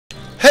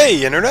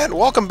Hey Internet,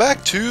 welcome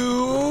back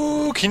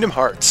to Kingdom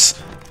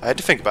Hearts. I had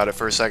to think about it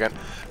for a second.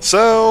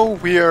 So,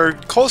 we are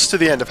close to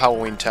the end of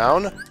Halloween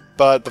Town,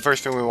 but the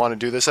first thing we want to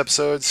do this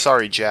episode,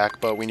 sorry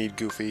Jack, but we need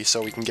Goofy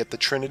so we can get the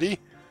Trinity.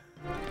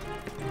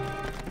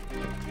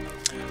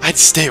 I'd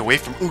stay away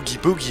from Oogie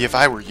Boogie if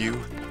I were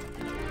you.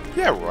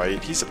 Yeah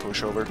right, he's a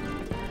pushover.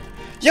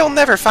 You'll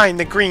never find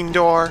the green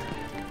door.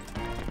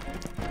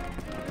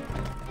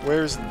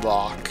 Where's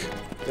Locke?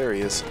 There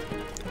he is.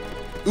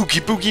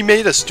 Oogie Boogie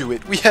made us do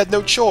it. We had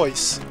no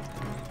choice.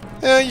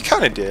 You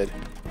kinda did.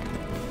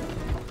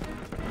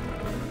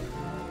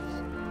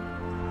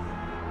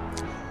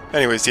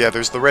 Anyways, yeah,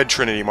 there's the red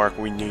Trinity mark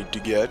we need to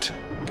get.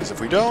 Because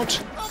if we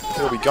don't,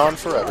 it'll be gone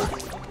forever.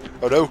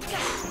 Oh no.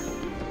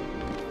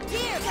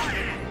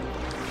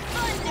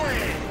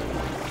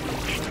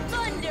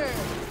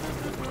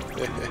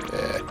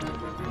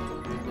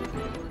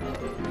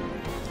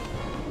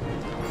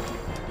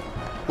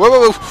 Whoa,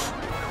 whoa, whoa!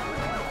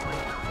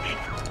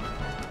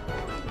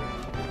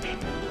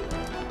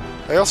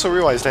 I also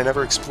realized I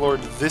never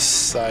explored this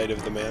side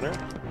of the manor.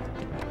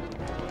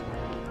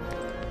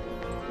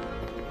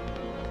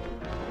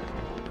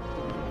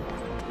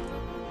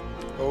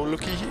 Oh,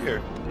 looky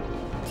here.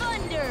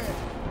 Thunder!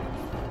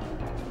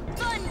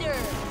 Thunder!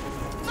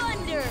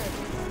 Thunder!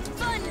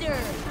 Thunder!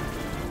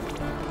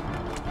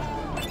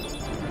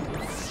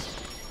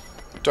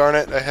 Darn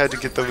it, I had to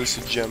get the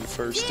Lucid Gem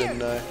first,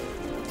 didn't I?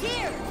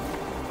 Here!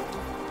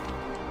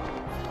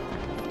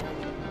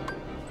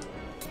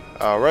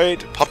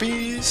 Alright,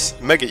 puppies!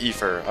 Mega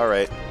Ether,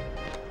 alright.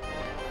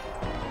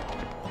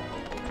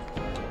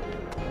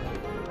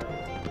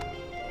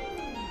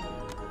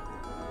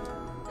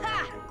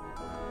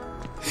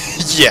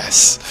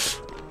 Yes!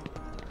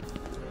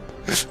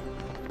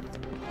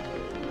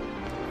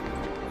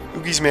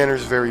 Oogie's manor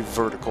is very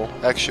vertical.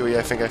 Actually,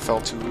 I think I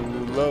fell too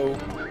low.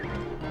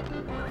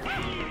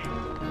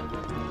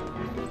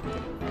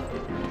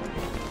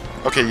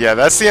 Okay, yeah,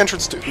 that's the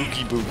entrance to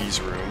Oogie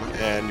Boogie's room,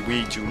 and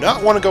we do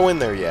not want to go in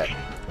there yet.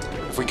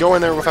 If we go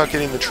in there without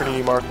getting the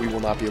Trinity mark, we will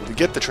not be able to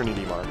get the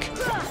Trinity mark.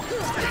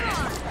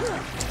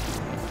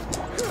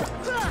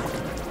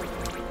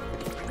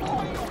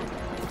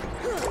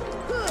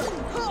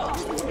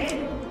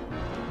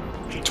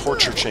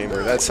 Torture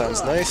chamber, that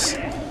sounds nice.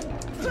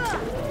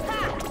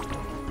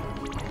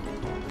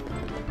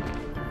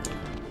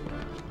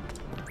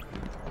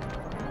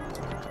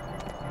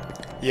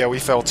 Yeah, we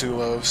fell too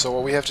low, so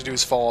what we have to do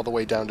is fall all the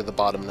way down to the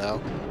bottom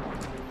now.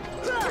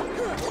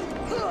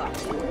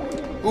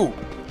 Ooh!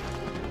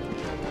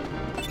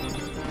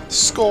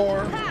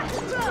 Score!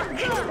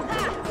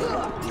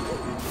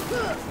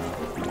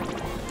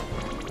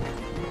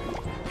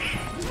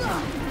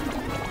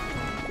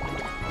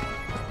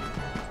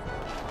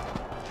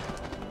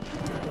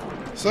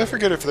 So I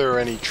forget if there are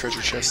any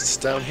treasure chests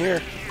down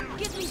here.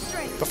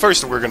 But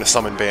first we're gonna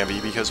summon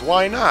Bambi, because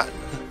why not?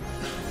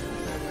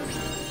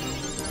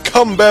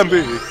 Come,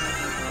 Bambi!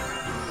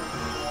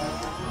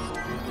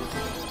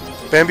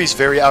 Bambi's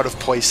very out of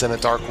place in a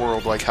dark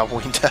world like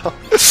Halloween Town.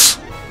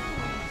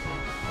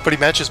 But he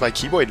matches my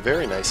keyboard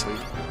very nicely.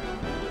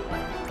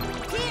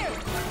 Here!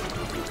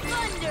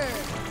 Thunder!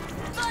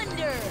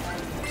 Thunder!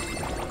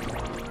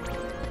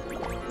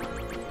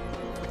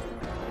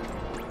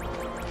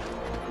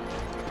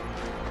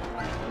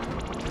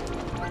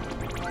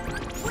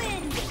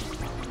 Wind!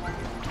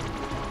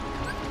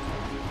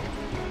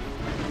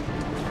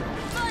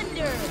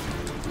 Thunder!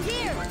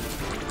 Here!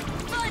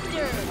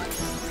 Thunder!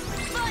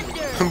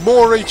 Thunder!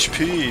 More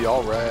HP,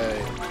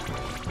 alright.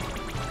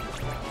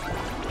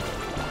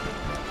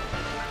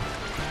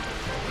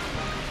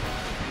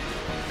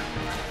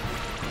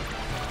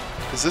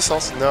 Is this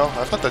also? No,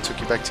 I thought that took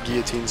you back to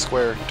Guillotine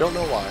Square. Don't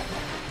know why.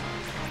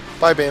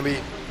 Bye, Bambi.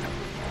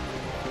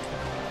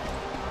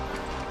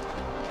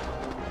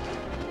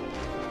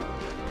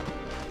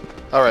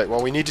 Alright,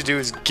 what we need to do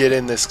is get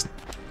in this...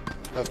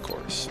 Of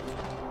course.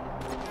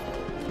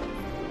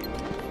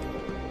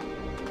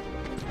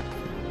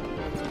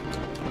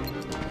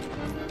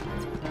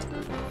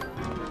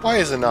 Why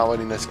is it not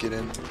letting us get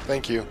in?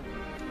 Thank you.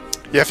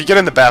 Yeah, if you get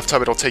in the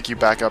bathtub, it'll take you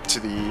back up to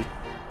the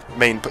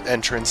main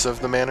entrance of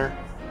the manor.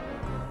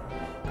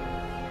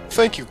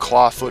 Thank you,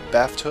 Clawfoot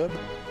Bathtub.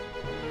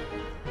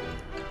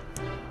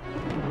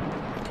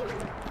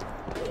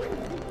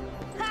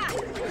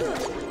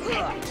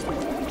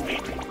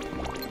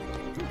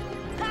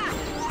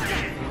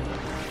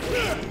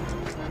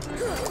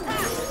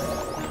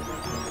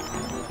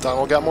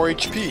 Donald got more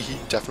HP. He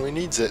definitely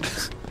needs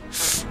it.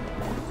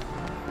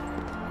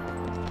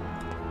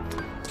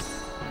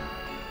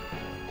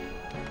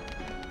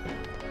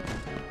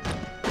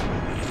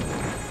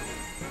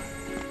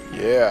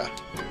 Yeah.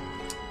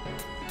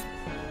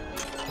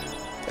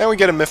 And we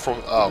get a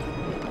Mithril. Oh,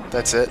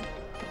 that's it.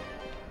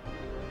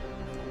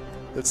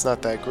 That's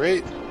not that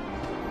great.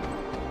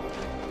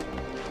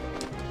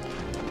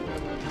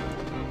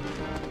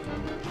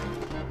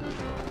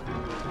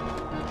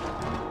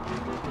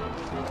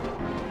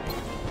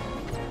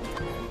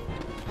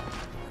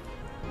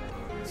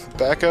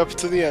 Back up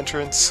to the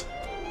entrance.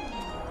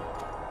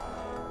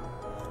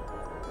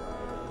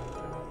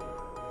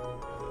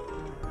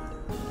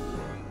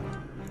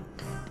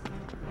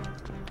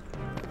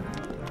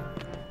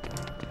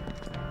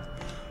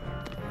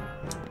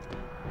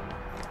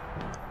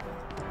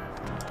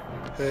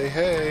 Hey,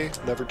 hey,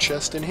 never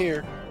chest in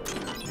here.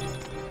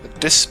 A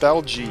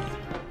Dispel G.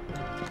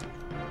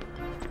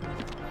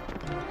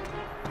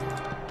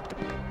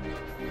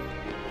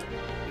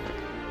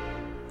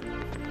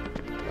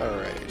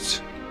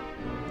 Alright.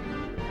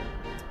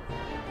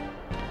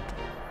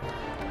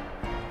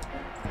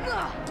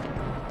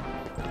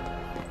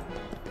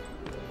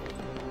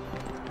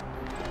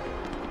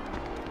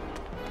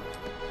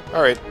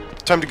 Alright,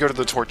 time to go to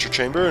the torture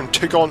chamber and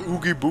take on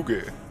Oogie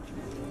Boogie.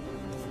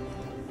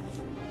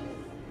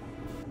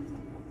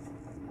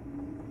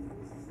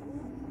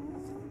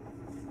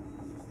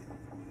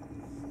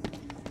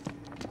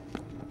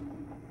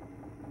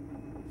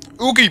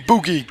 Oogie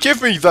Boogie,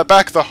 give me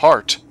back the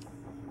heart!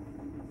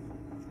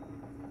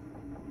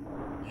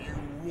 You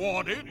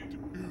want it?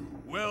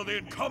 Well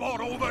then come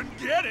on over and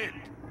get it!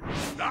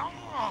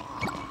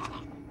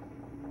 Ah!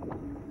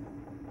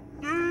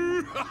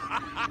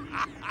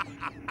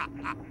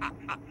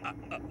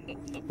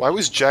 Why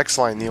was Jack's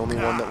line the only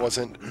one that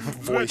wasn't Let's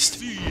voiced?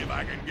 see if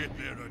I can get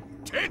their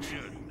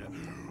attention!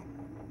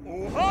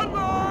 Oh,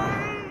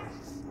 hunters!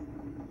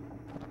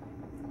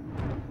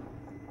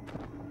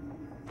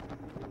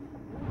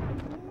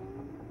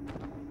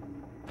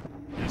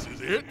 This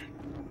is it?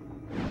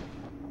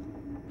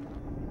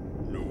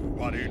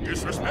 Nobody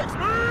disrespects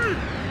me!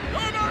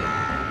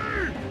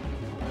 Nobody!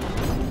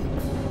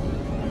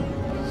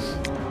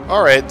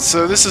 Alright,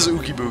 so this is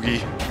Oogie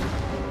Boogie.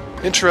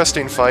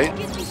 Interesting fight.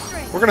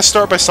 We're gonna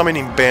start by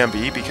summoning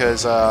Bambi,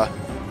 because,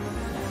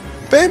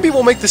 Bambi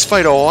will make this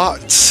fight a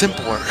lot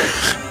simpler.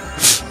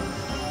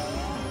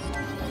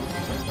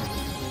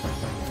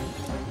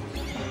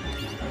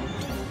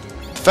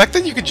 The fact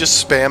that you could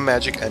just spam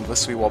magic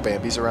endlessly while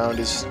Bambi's around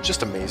is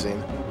just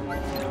amazing.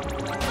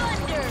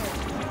 Thunder!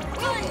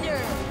 Thunder!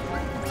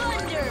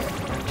 Thunder!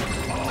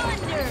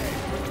 Thunder!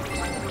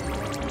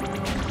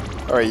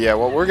 Alright, yeah,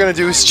 what we're gonna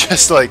do is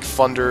just, like,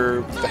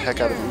 thunder the heck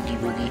out of Oogie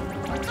Boogie.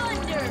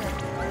 Thunder!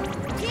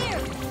 Here!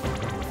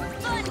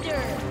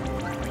 Thunder!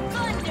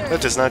 Thunder!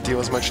 That does not deal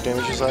as much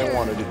damage as I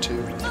wanted it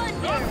to.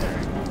 Thunder!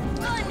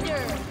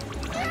 Thunder!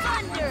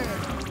 Thunder!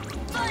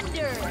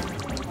 Thunder!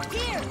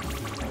 Here!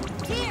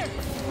 Here!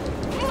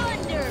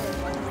 Thunder!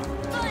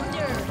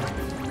 Thunder!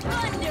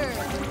 Thunder!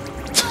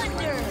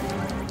 Thunder!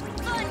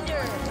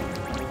 Thunder!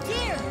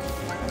 Here!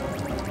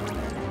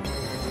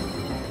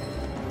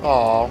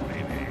 Aww.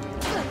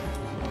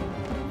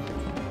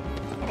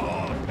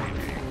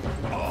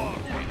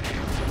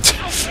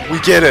 We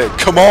get it!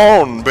 Come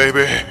on,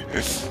 baby!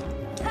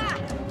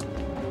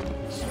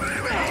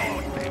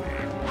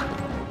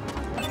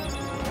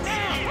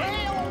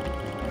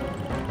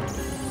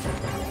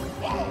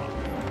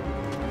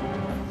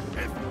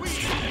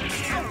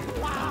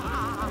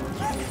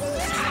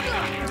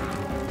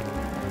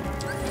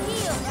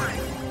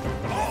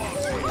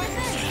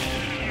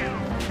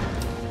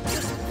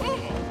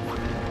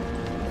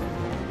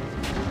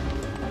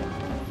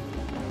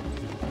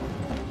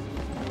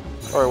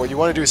 Alright, what you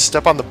want to do is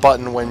step on the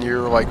button when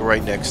you're, like,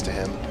 right next to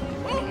him.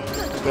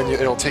 Then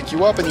it'll take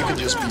you up and you can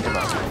just beat him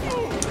up.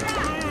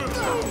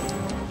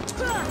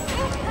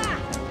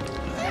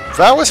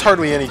 That was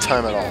hardly any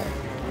time at all.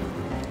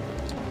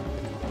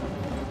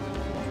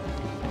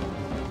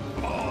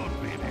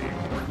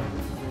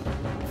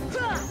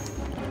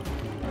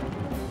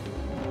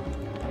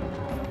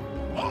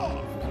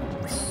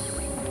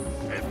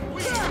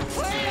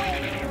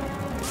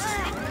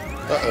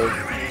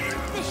 Uh-oh.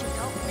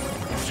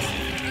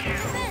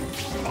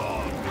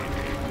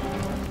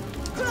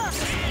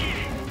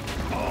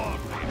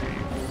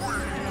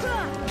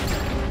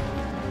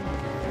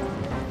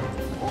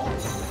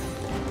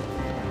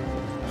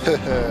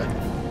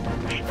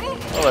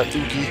 Alright,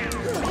 Oogie.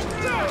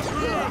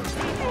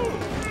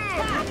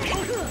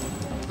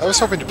 I was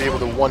hoping to be able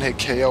to one-hit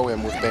KO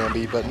him with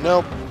Bambi, but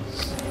nope.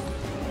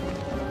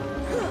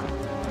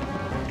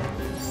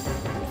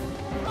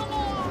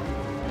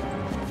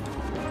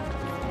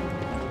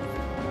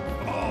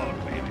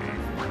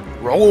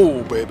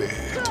 Roll, baby.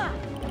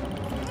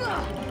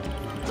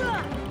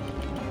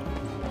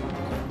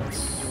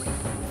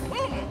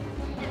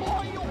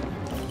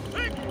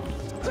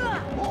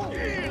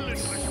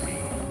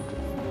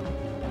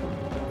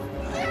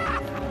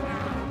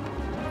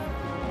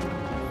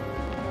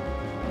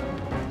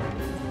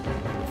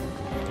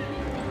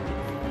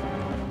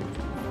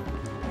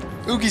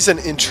 Oogie's an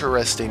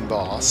interesting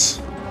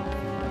boss.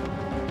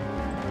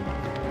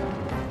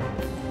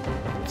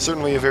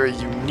 Certainly a very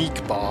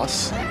unique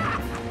boss.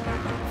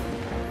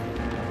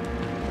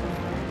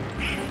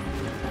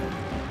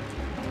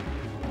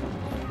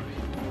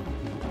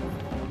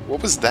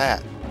 What was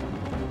that?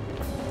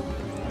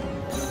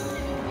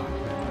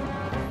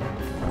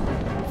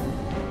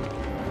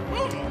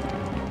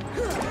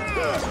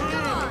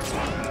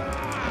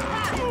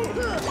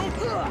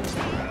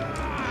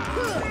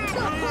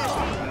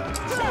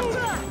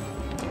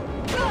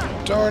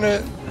 Darn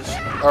it!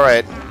 All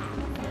right,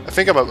 I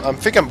think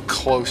I'm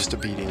close to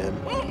beating him.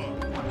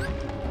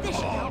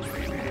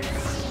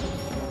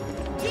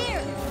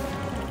 Here!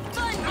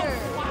 Thunder!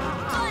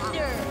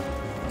 Thunder!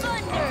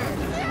 Thunder!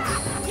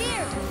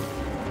 Here!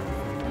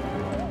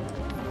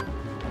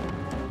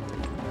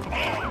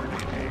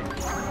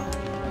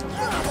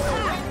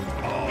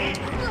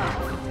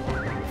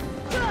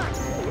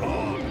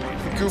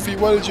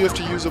 why did you have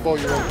to use up all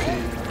your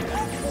MP?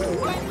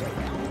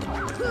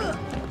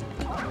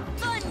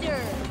 Thunder!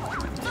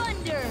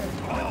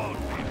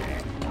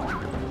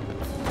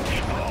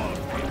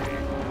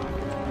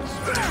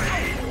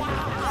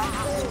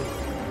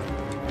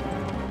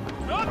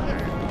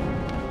 Thunder!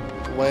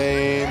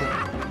 Lame.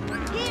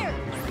 Here!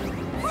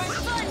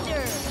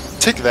 Thunder!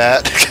 Take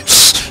that.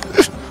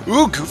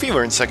 Ooh, Goofy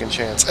learned second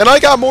chance. And I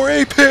got more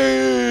AP!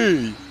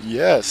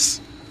 Yes.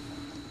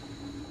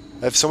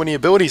 I have so many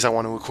abilities I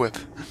want to equip.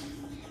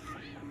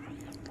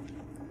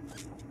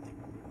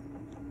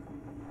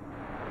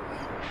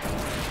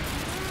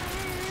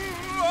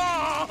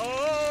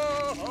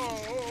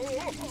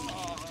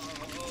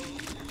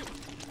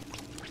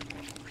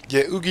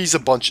 Yeah, Oogie's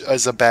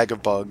is a bag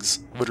of bugs,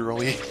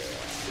 literally.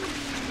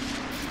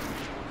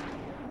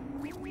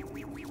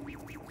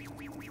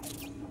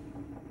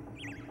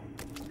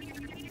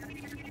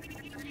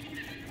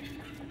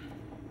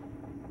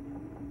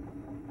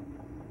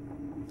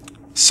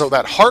 So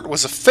that heart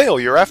was a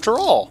failure after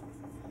all!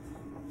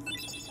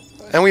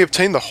 And we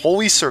obtained the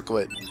Holy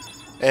Circlet,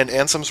 and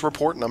Ansem's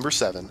report number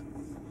 7.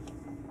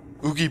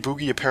 Oogie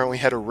Boogie apparently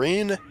had a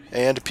ring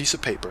and a piece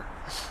of paper.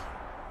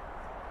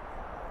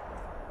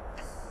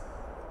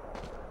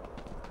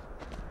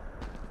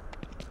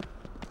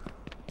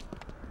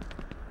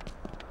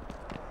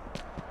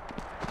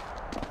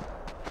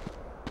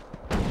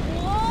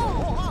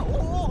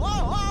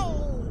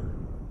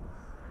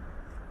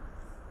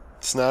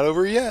 It's not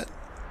over yet.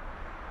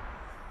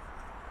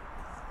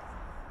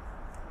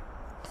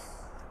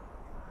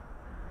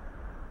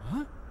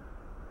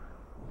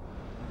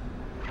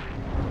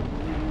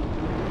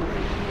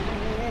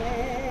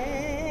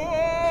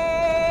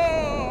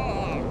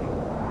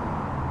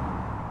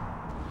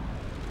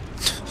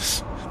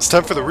 It's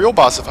time for the real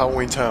boss of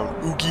Halloween Town,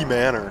 Oogie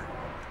Manor.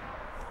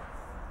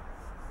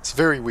 It's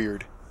very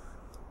weird.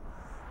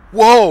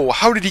 Whoa!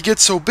 How did he get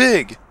so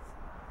big?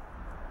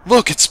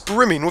 Look, it's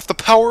brimming with the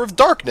power of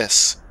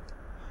darkness!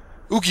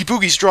 Oogie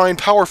Boogie's drawing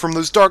power from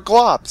those dark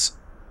globs.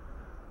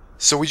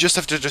 So we just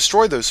have to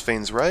destroy those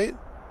things, right?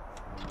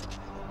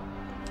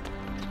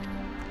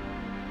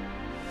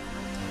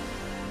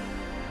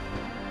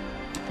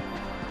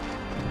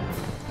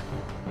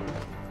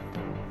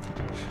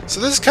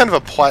 So this is kind of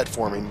a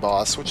platforming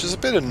boss, which is a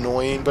bit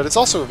annoying, but it's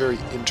also a very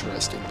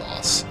interesting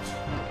boss.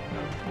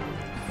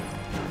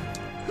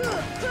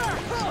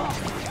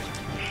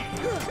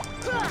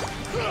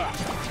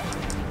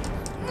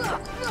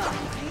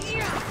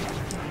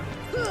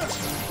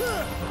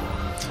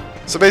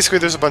 So basically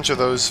there's a bunch of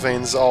those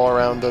veins all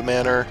around the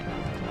manor.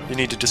 You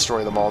need to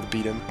destroy them all to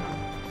beat him.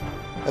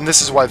 And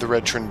this is why the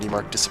red Trinity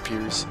mark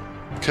disappears.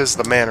 Because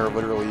the manor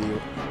literally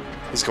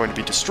is going to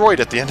be destroyed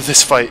at the end of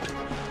this fight.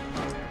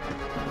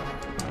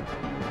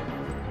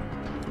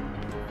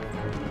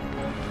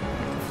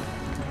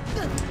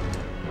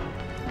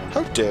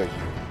 How dare you?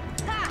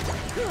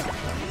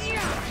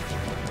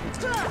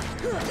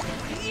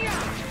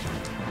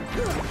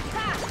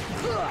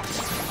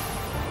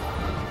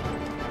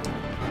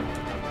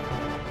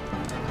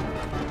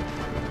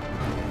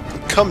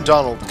 Come,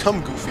 Donald.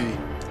 Come, Goofy.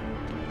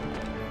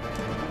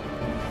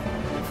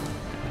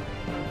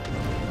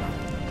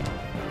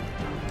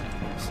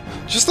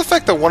 Just the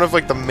fact that one of,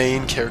 like, the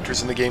main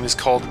characters in the game is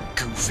called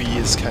Goofy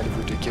is kind of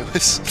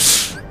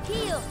ridiculous.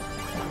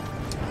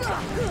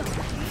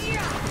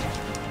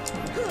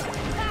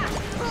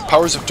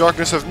 Powers of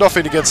darkness have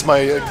nothing against my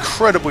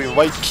incredibly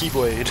light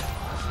Keyblade.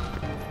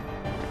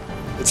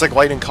 It's like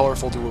light and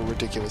colorful to a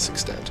ridiculous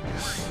extent.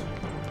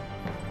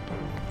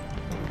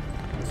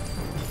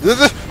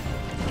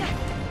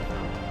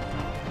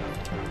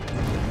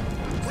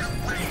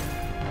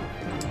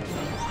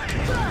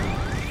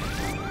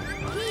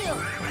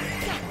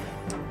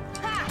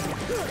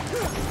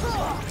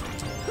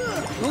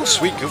 Ooh,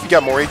 sweet, Goofy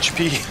got more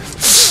HP.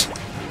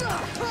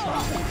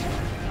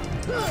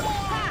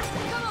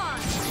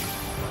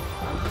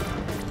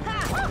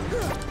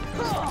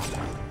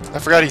 I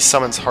forgot he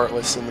summons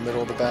Heartless in the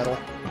middle of the battle.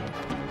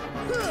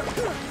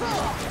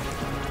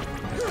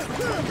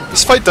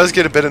 This fight does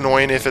get a bit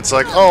annoying if it's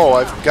like, oh,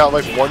 I've got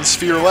like one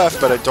sphere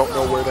left, but I don't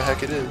know where the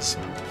heck it is.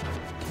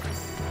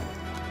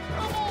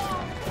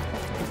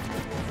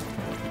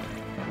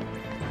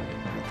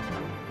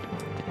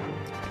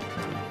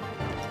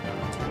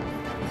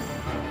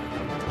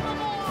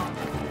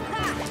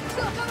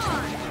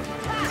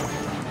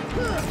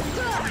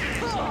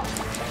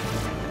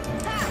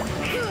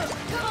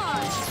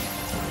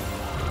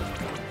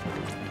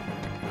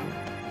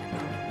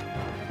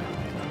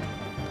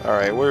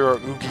 Alright, where are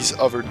Oogie's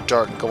other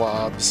dark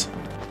globs?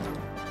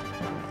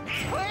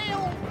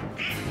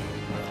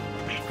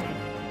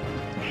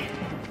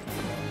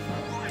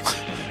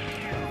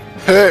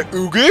 Hey,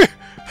 Oogie!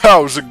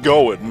 How's it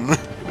going?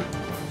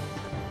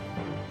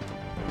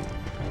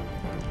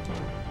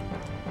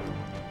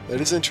 That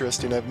is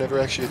interesting. I've never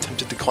actually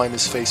attempted to climb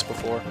his face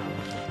before.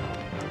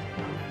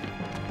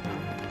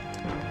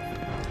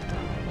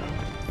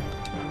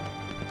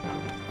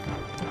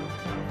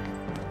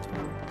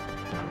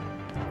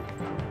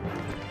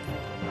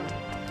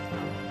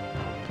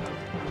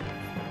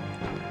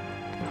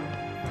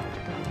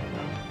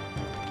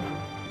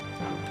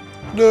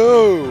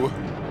 No!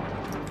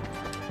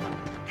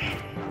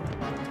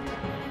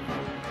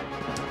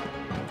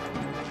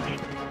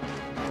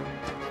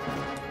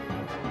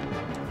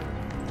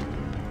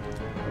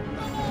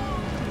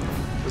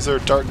 Is there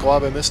a dark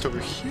glob I missed over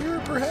here,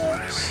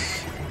 perhaps?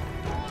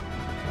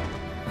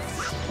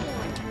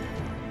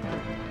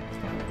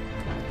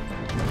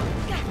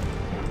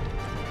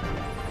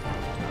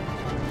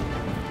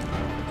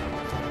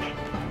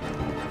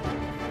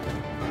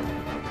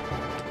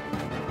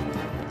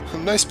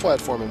 Nice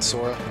platforming,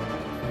 Sora.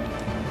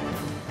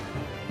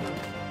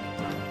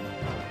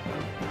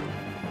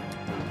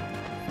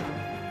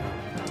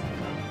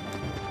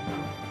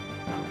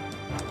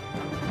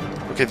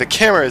 Okay, the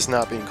camera is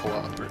not being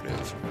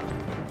cooperative.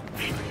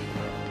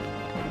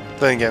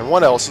 Then again,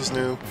 what else is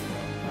new?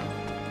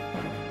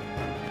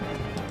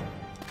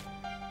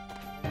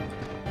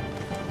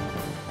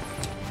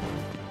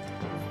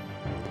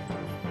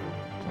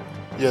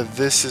 Yeah,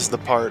 this is the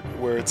part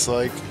where it's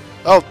like...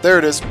 Oh, there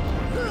it is!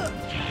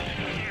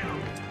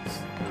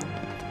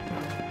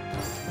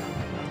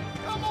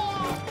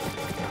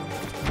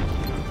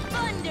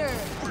 Thunder!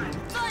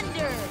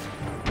 Thunder!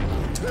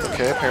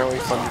 Okay, apparently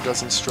thunder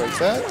doesn't strike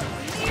that.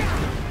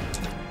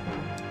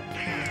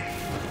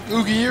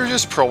 Oogie, you're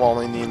just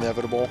prolonging the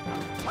inevitable.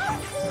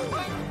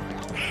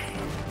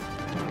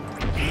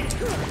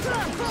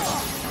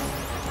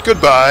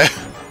 Goodbye!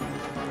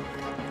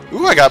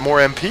 Ooh, I got more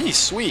MP,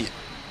 sweet!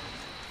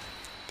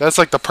 That's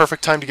like the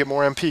perfect time to get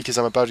more MP, because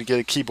I'm about to get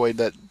a Keyblade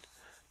that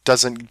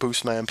doesn't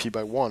boost my MP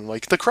by 1,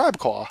 like the Crab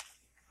Claw.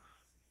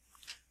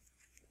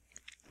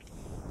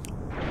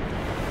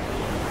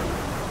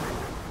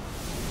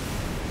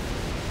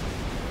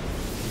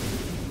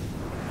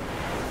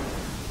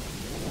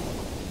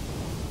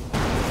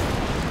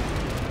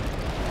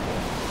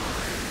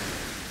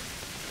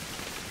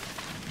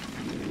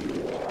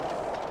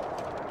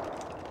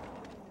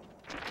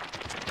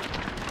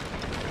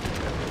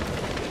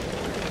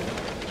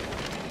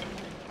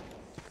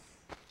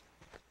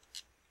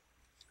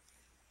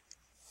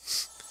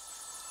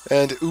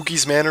 And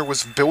Oogie's Manor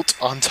was built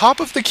on top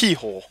of the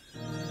keyhole.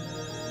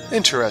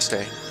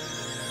 Interesting.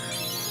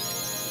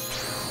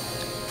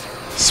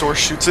 Sora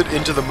shoots it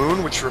into the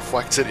moon, which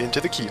reflects it into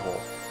the keyhole.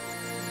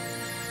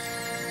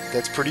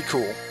 That's pretty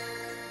cool.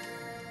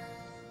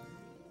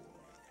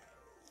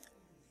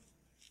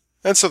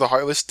 And so the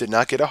Heartless did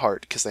not get a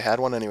heart, because they had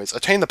one anyways.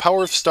 Attain the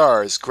power of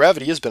stars.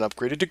 Gravity has been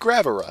upgraded to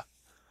Gravera.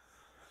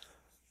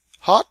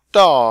 Hot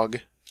dog.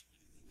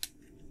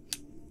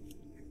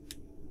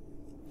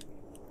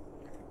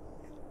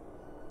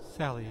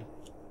 Sally,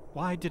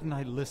 why didn't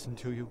I listen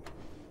to you?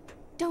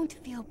 Don't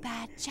feel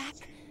bad, Jack.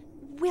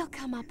 We'll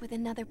come up with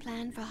another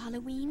plan for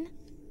Halloween.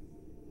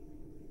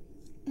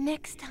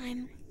 Next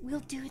time, we'll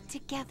do it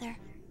together.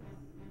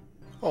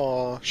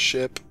 Aw,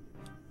 ship.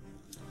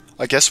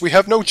 I guess we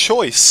have no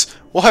choice.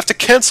 We'll have to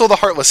cancel the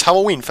Heartless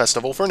Halloween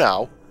Festival for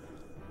now.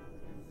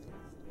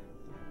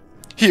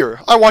 Here,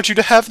 I want you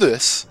to have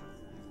this.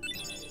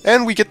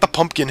 And we get the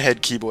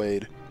Pumpkinhead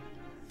Keyblade.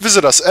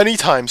 Visit us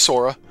anytime,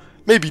 Sora.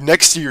 Maybe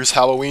next year's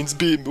Halloween's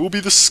will be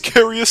the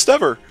scariest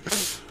ever.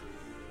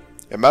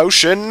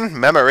 Emotion,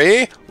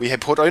 memory, we have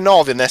put in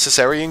all the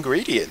necessary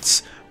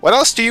ingredients. What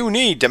else do you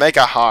need to make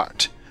a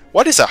heart?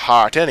 What is a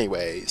heart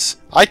anyways?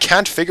 I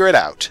can't figure it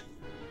out.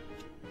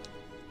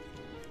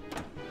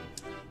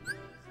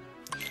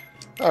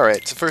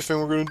 Alright, so first thing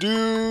we're going to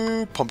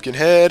do,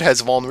 Pumpkinhead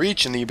has Evolved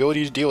Reach and the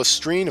ability to deal a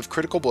string of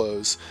critical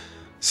blows.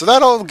 So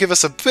that'll give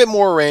us a bit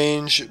more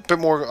range, a bit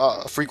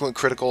more frequent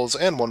criticals,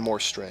 and 1 more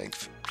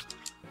strength.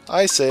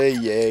 I say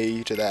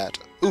yay to that.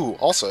 Ooh,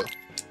 also,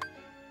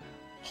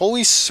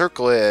 Holy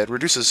Circlet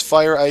reduces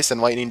fire, ice, and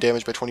lightning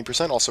damage by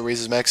 20%, also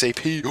raises max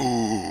AP.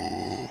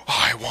 Ooh,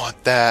 I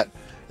want that.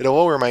 It'll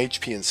lower my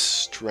HP and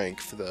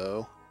strength,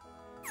 though.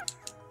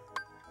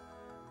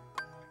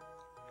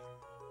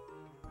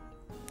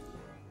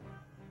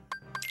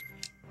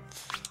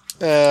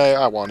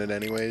 I want it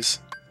anyways.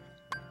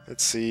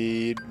 Let's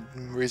see,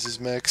 raises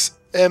max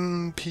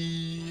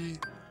MP,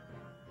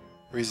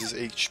 raises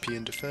HP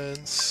and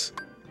defense.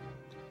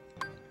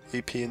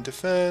 AP and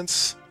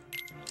defense.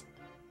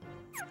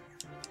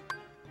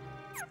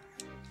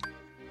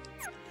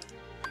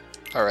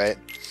 Alright.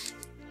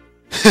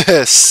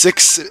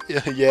 6,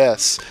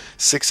 yes.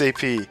 6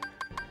 AP.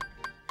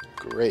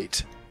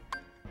 Great.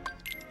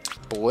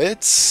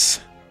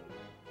 Blitz.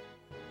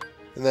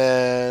 And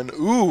then,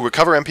 ooh,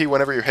 recover MP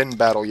whenever you're hit in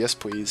battle. Yes,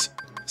 please.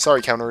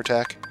 Sorry,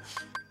 counterattack.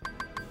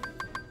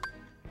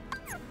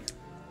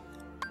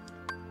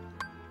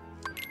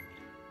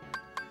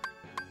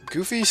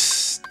 Goofy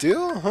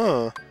still?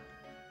 Huh.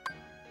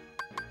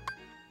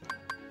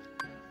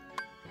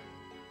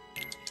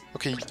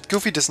 Okay,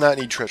 Goofy does not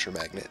need Treasure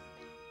Magnet.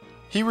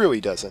 He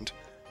really doesn't.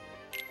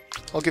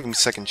 I'll give him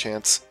second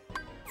chance.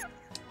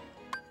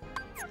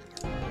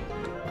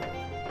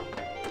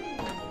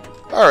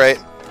 Alright.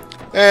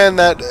 And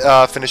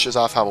that finishes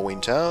off Halloween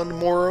Town,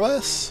 more or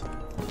less.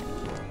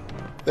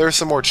 There are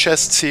some more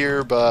chests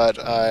here, but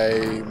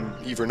I'm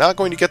either not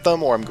going to get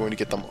them or I'm going to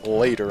get them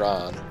later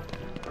on.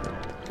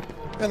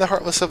 And the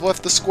Heartless have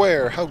left the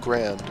square. How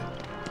grand.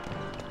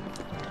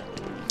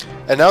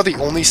 And now the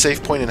only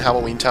safe point in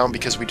Halloween Town,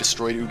 because we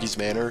destroyed Oogie's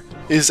Manor,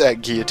 is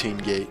at Guillotine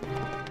Gate.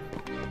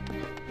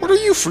 What are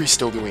you free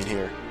still doing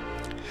here?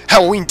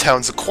 Halloween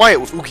Town's quiet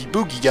with Oogie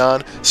Boogie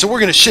gone, so we're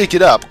gonna shake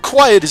it up.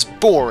 Quiet is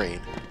boring.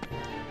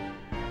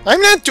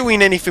 I'm not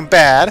doing anything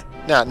bad.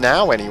 Not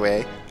now,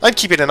 anyway. I'm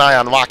keeping an eye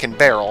on Lock and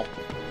Barrel.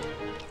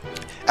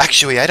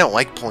 Actually, I don't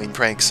like pulling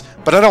pranks,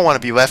 but I don't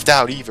want to be left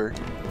out either.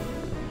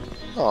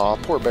 Aw,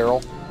 poor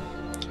Barrel.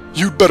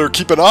 You'd better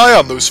keep an eye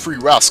on those free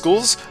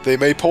rascals. They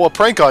may pull a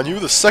prank on you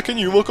the second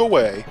you look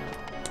away.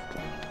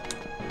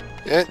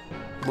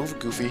 Move it,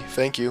 Goofy.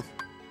 Thank you.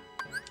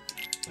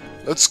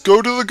 Let's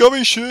go to the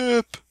gummy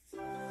ship!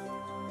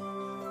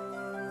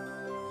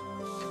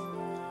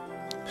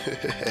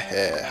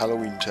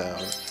 Halloween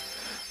Town.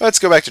 Let's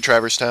go back to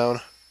Traverse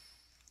Town.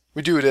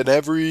 We do it in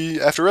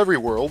after every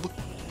world.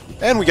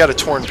 And we got a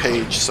torn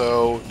page,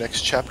 so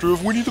next chapter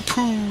of Winnie the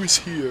Pooh is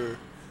here.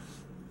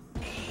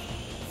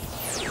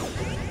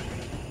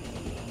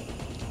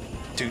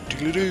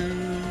 Do-do-do-do.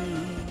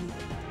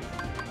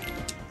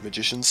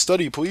 Magician's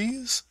study,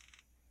 please.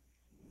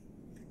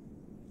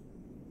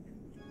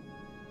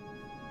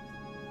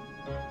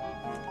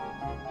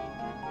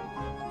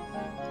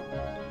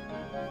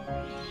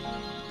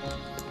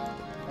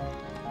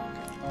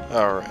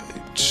 Alright.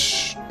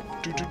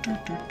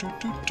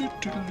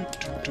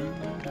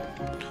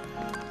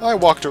 I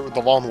walked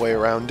the long way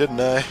around, didn't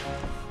I?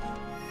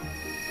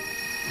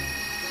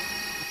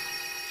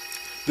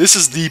 This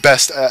is the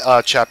best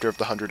chapter of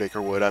the 100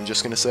 Acre Wood, I'm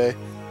just gonna say.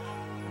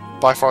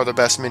 By far the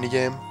best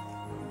minigame.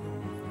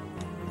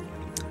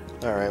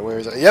 Alright, where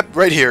is it? Yep,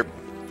 right here.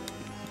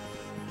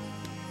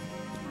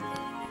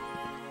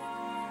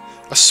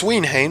 A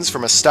swing hangs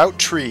from a stout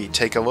tree.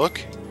 Take a look.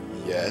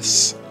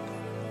 Yes.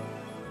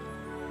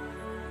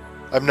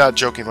 I'm not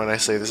joking when I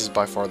say this is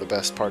by far the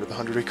best part of the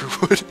 100 Acre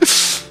Wood.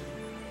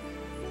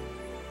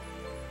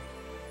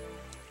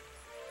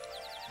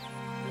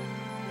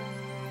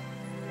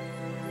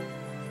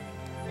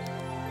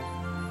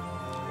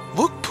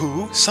 Look,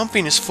 Pooh,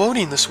 something is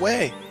floating this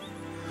way.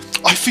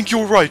 I think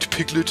you're right,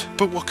 Piglet,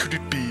 but what could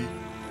it be?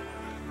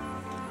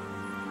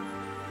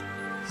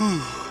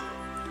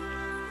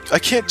 I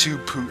can't do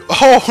Pooh.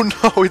 Oh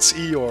no, it's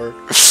Eeyore.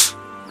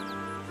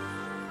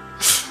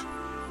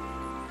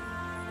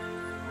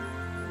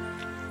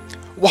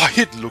 Why,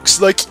 it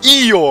looks like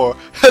Eeyore!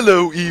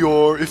 Hello,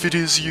 Eeyore, if it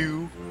is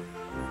you.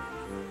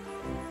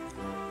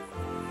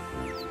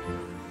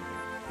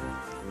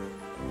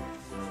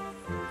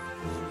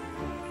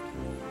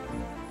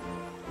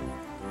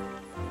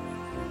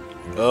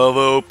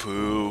 Hello,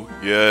 Pooh.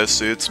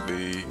 Yes, it's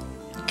me.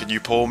 Can you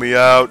pull me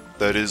out?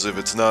 That is, if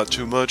it's not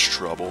too much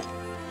trouble.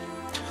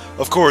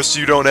 Of course,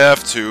 you don't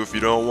have to if you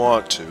don't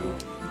want to.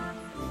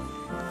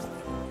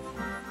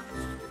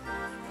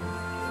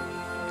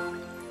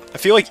 I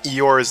feel like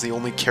Eeyore is the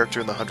only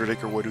character in the 100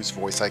 Acre Wood whose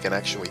voice I can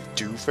actually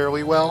do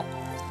fairly well.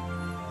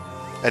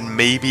 And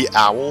maybe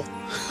Owl.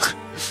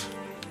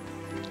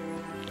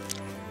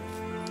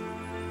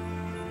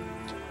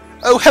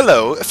 Oh,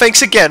 hello.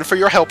 Thanks again for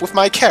your help with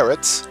my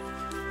carrots.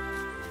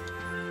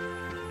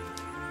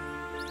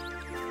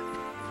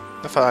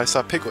 I thought I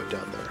saw Piglet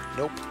down there.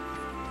 Nope.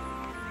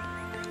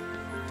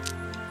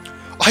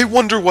 I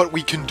wonder what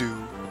we can do.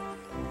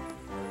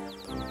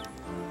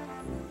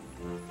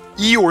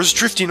 Eeyore's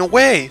drifting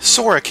away!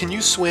 Sora, can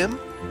you swim?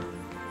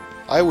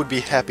 I would be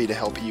happy to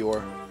help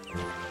Eeyore.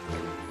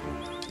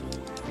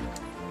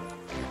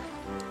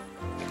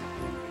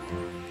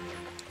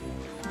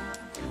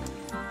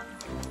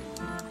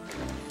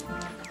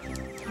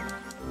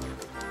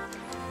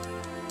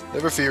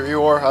 Never fear,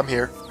 Eeyore, I'm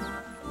here.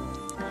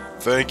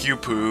 Thank you,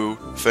 Pooh.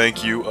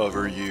 Thank you,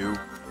 other you.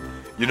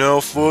 You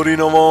know,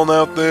 floating along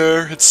out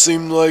there, it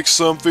seemed like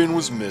something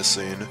was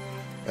missing.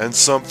 And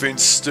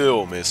something's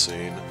still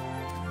missing.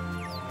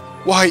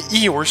 Why,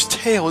 Eeyore's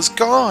tail is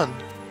gone!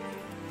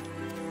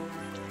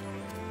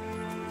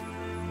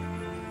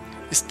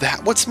 Is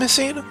that what's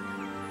missing?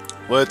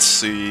 Let's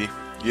see.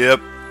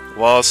 Yep,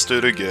 lost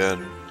it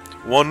again.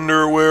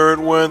 Wonder where it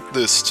went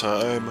this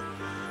time.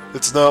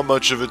 It's not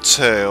much of a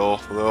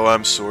tail, though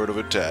I'm sort of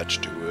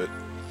attached to it.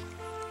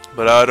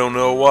 But I don't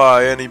know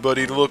why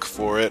anybody'd look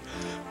for it.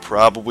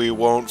 Probably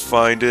won't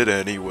find it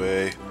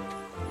anyway.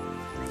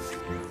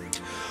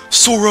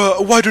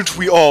 Sora, why don't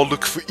we all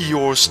look for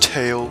Eeyore's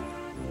tail?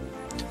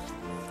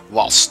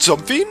 Lost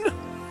something?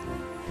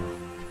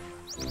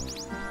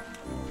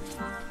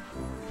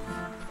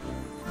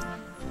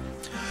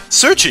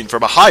 Searching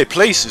from a high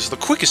place is the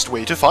quickest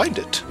way to find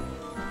it.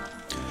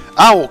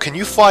 Owl, can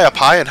you fly up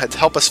high and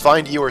help us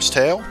find Eeyore's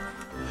tail?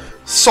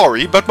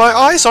 Sorry, but my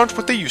eyes aren't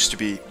what they used to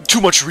be.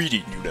 Too much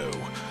reading, you know.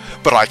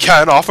 But I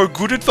can offer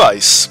good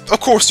advice. Of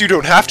course, you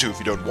don't have to if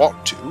you don't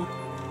want to.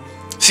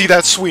 See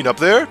that swing up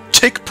there?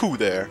 Take Pooh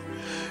there.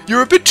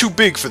 You're a bit too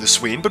big for the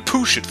swing, but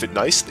Pooh should fit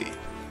nicely.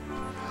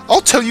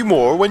 I'll tell you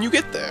more when you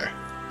get there.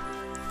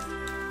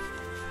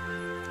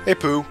 Hey,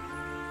 Pooh.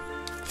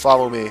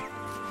 Follow me.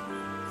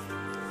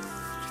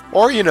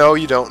 Or, you know,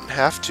 you don't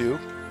have to.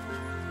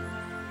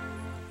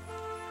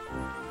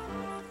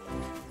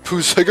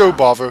 Pooh's like, oh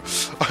bother,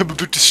 I'm a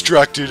bit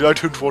distracted, I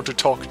don't want to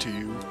talk to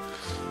you.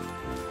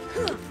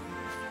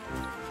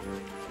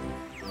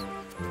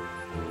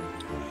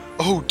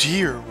 Oh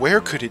dear, where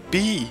could it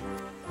be?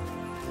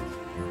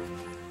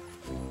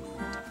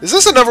 Is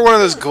this another one of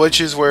those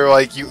glitches where,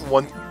 like, you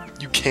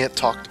can't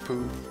talk to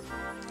Pooh?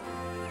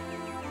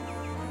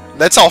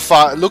 Let's all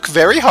look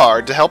very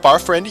hard to help our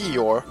friend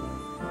Eeyore.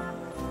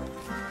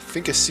 I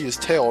think I see his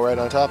tail right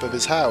on top of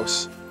his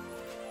house.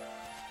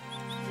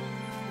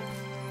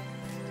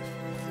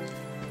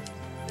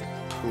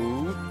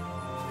 Pooh?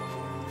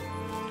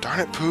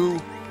 Darn it, Pooh.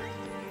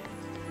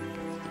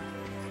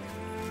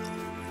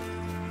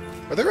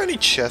 Are there any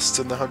chests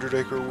in the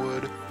 100-Acre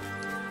Wood?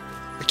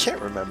 I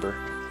can't remember.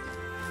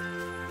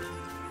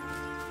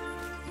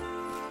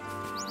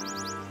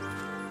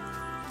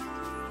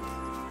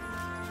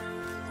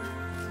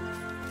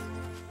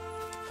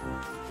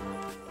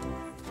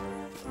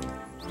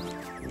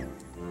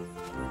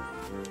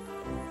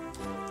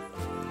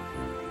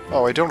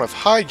 Oh, I don't have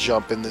high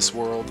jump in this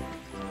world.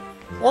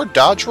 Or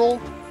dodge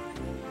roll?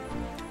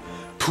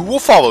 Pooh will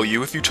follow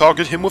you if you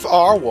target him with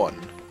R1.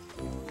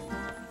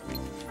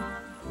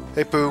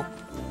 Hey Pooh,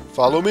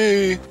 follow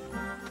me!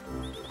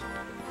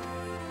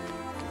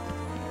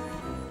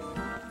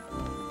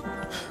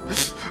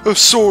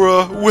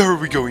 Sora, where are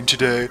we going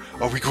today?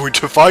 Are we going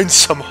to find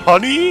some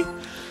honey?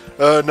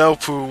 No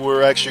Pooh,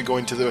 we're actually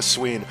going to the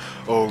Sween.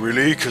 Oh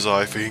really? 'Cause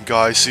I think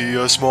I see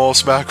a small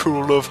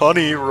smackerel of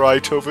honey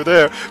right over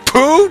there.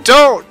 Pooh,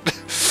 don't!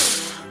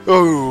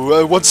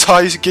 Oh, once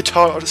I get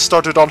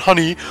started on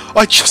honey,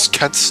 I just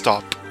can't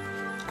stop.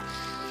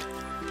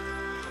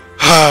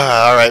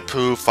 Alright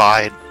Pooh,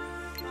 fine.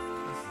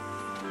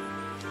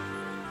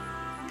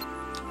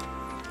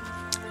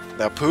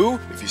 Now Pooh,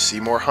 if you see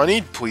more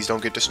honey, please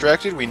don't get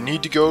distracted. We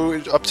need to go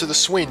up to the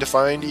Sween to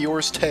find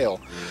Eeyore's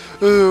tail.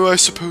 Oh, I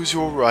suppose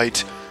you're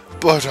right.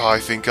 But I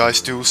think I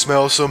still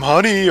smell some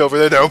honey over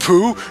there. No,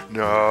 Pooh!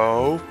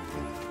 No!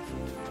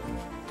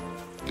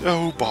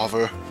 Oh,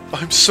 bother.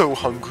 I'm so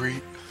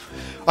hungry.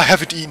 I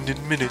haven't eaten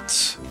in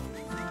minutes.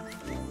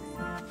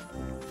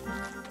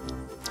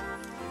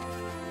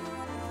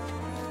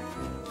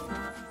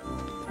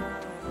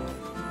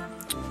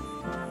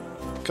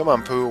 Come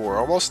on, Pooh. We're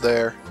almost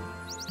there.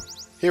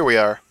 Here we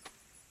are.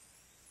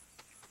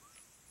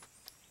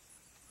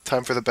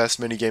 Time for the best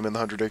minigame in the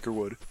 100-Acre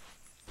Wood.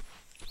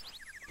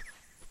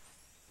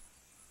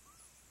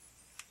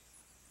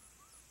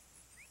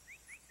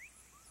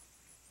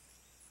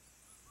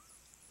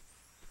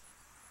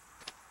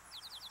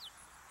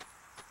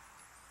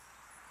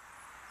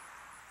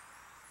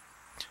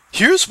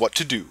 Here's what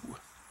to do.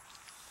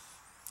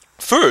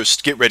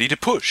 First, get ready to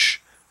push.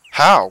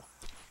 How?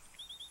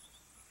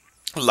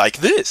 Like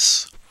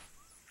this.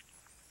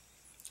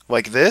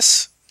 Like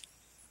this.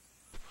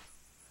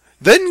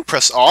 Then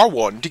press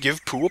R1 to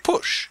give Pooh a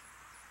push.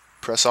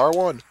 Press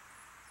R1.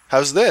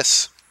 How's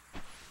this?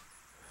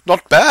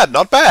 Not bad,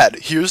 not bad.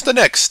 Here's the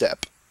next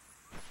step.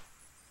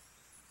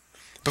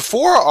 Press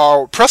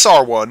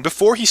R1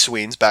 before he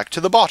sweens back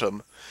to the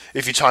bottom.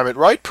 If you time it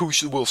right, Pooh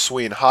will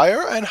swing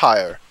higher and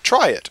higher.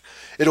 Try it.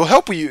 I'll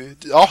help you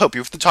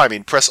with the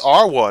timing. Press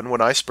R1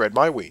 when I spread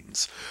my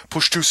wings.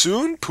 Push too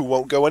soon, Pooh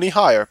won't go any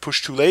higher.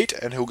 Push too late,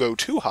 and he'll go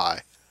too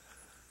high.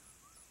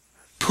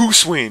 Pooh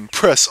swing.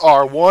 Press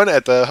R1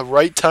 at the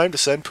right time to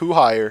send Pooh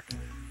higher.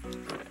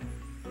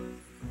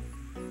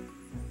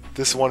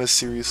 This one is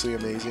seriously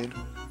amazing.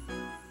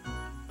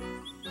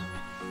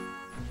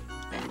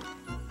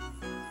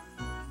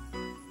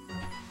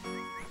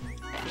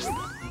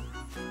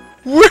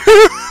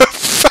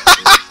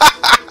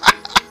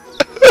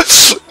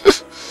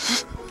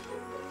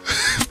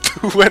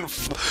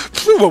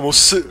 Pooh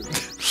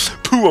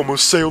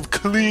almost sailed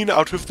clean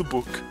out of the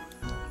book.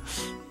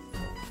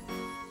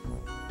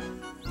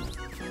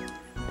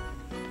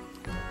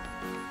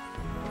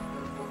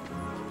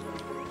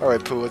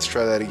 Alright, Pooh, let's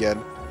try that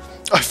again.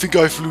 I think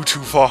I flew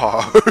too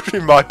far,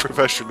 in my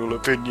professional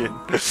opinion.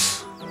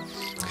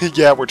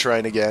 Yeah, we're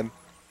trying again.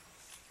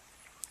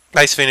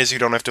 Nice thing is you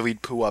don't have to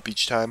lead Pooh up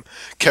each time.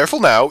 Careful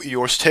now,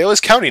 Eeyore's tail is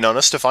counting on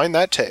us to find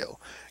that tail.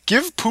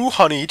 Give Pooh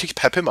honey to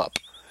pep him up.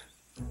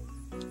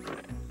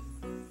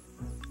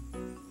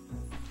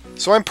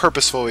 So I'm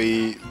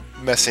purposefully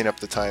messing up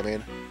the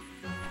timing.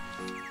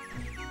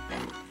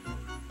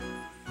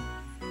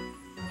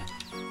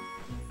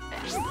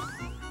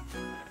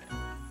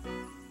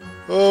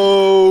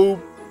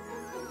 Oh,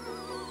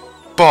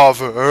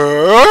 bother!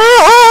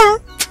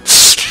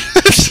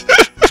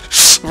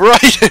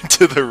 Right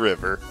into the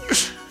river.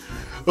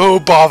 Oh,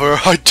 bother!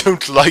 I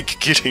don't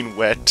like getting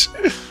wet.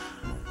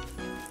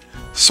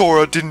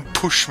 Sora didn't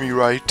push me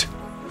right.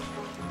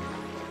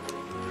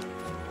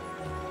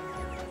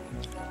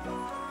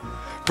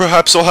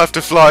 Perhaps I'll have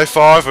to fly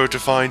farther to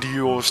find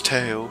Eeyore's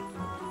tail.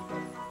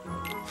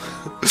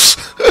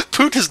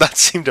 Pooh does not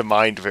seem to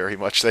mind very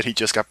much that he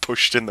just got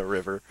pushed in the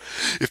river.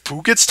 If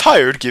Pooh gets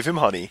tired, give him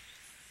honey.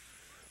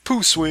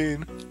 Pooh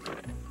swing.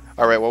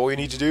 Alright, what we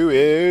need to do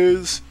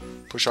is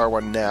push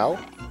R1 now.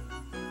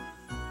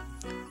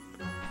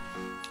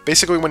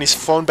 Basically, when he's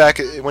flown back,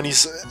 when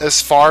he's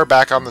as far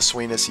back on the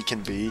swing as he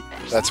can be,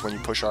 that's when you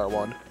push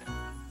R1.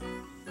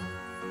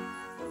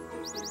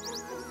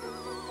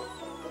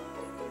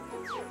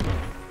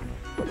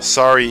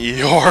 Sorry,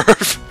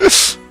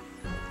 Eeyore.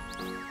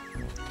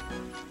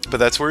 But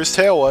that's where his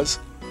tail was.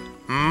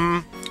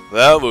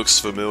 That looks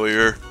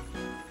familiar.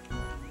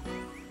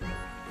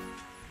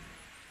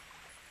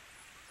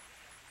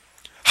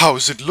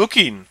 How's it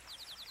looking?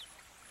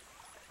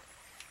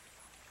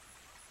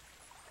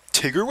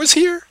 Tigger was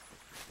here?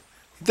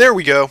 There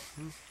we go.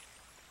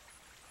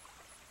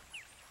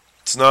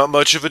 It's not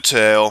much of a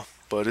tail,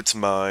 but it's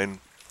mine.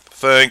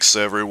 Thanks,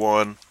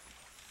 everyone.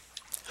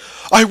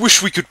 I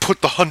wish we could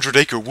put the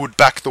 100-acre wood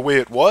back the way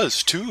it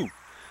was, too.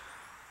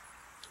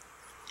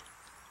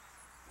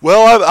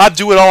 Well, I'm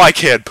doing all I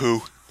can,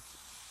 Pooh.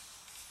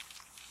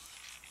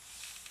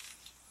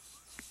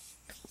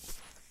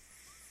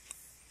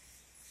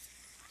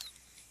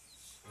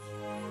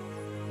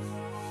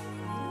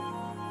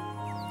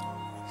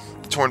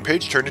 The torn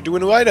page turned into a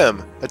new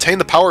item. Attain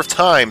the power of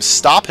time.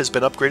 Stop has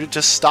been upgraded to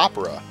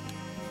Stopra.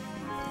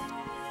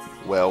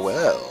 Well,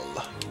 well.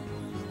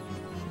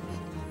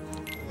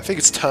 I think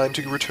it's time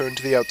to return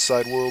to the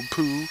outside world,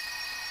 Pooh.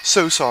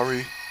 So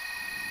sorry.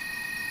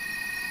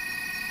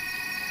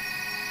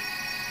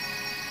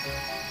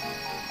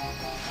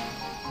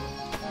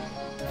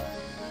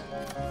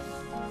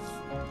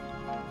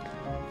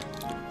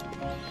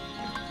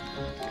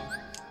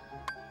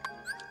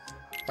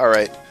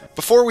 Alright,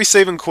 before we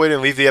save and quit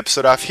and leave the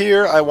episode off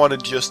here, I want to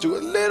just do a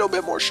little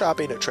bit more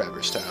shopping at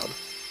Traverse Town.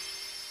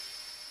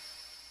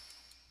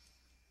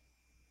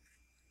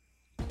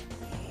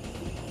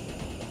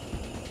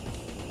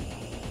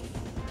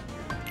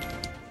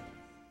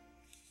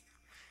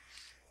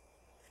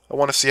 I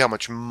want to see how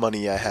much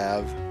money I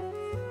have.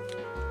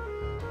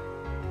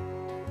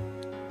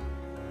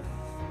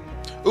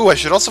 Ooh, I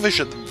should also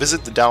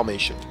visit the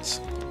Dalmatians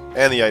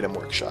and the item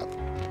workshop.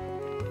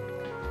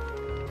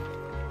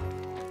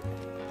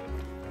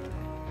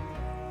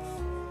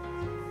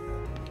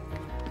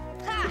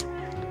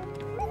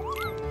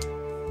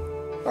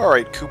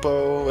 Alright,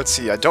 Kupo, let's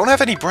see. I don't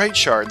have any bright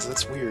shards,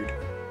 that's weird.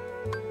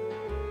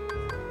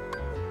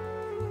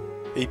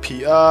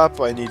 AP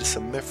up, I need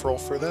some Mithril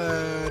for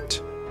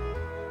that.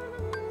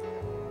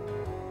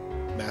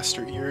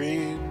 Master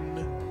Earring.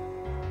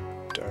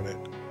 Darn it.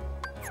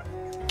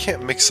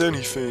 Can't mix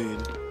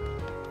anything.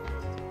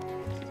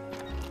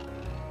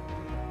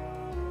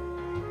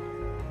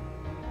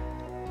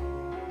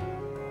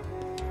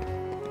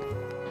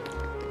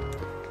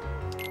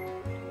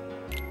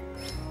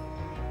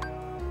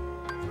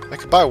 I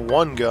could buy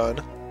one gun.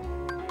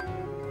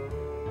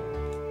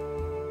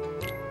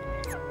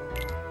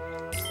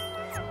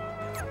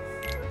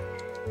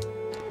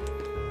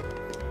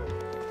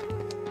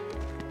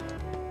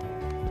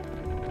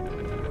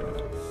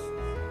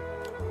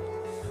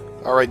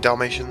 Alright,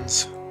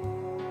 Dalmatians.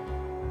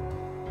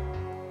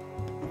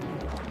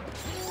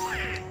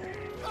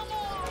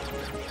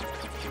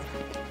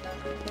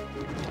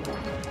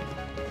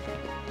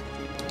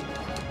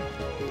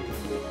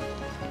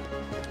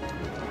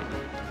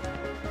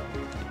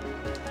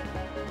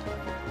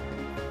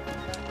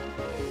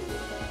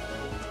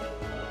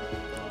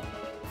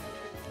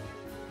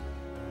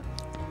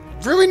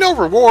 Really no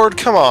reward?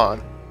 Come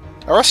on.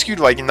 I rescued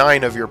like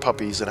 9 of your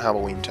puppies in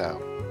Halloween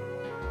Town.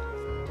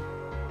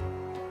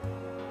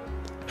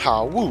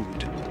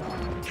 Wood.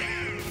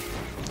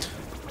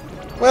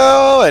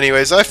 Well,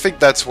 anyways, I think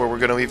that's where we're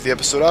going to leave the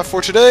episode off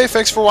for today.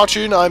 Thanks for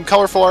watching. I'm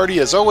Colorful Arty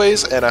as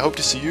always, and I hope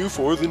to see you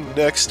for the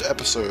next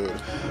episode.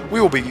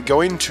 We will be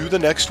going to the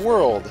next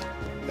world,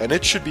 and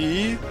it should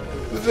be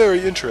a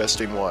very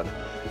interesting one.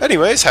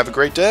 Anyways, have a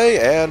great day,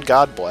 and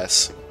God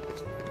bless.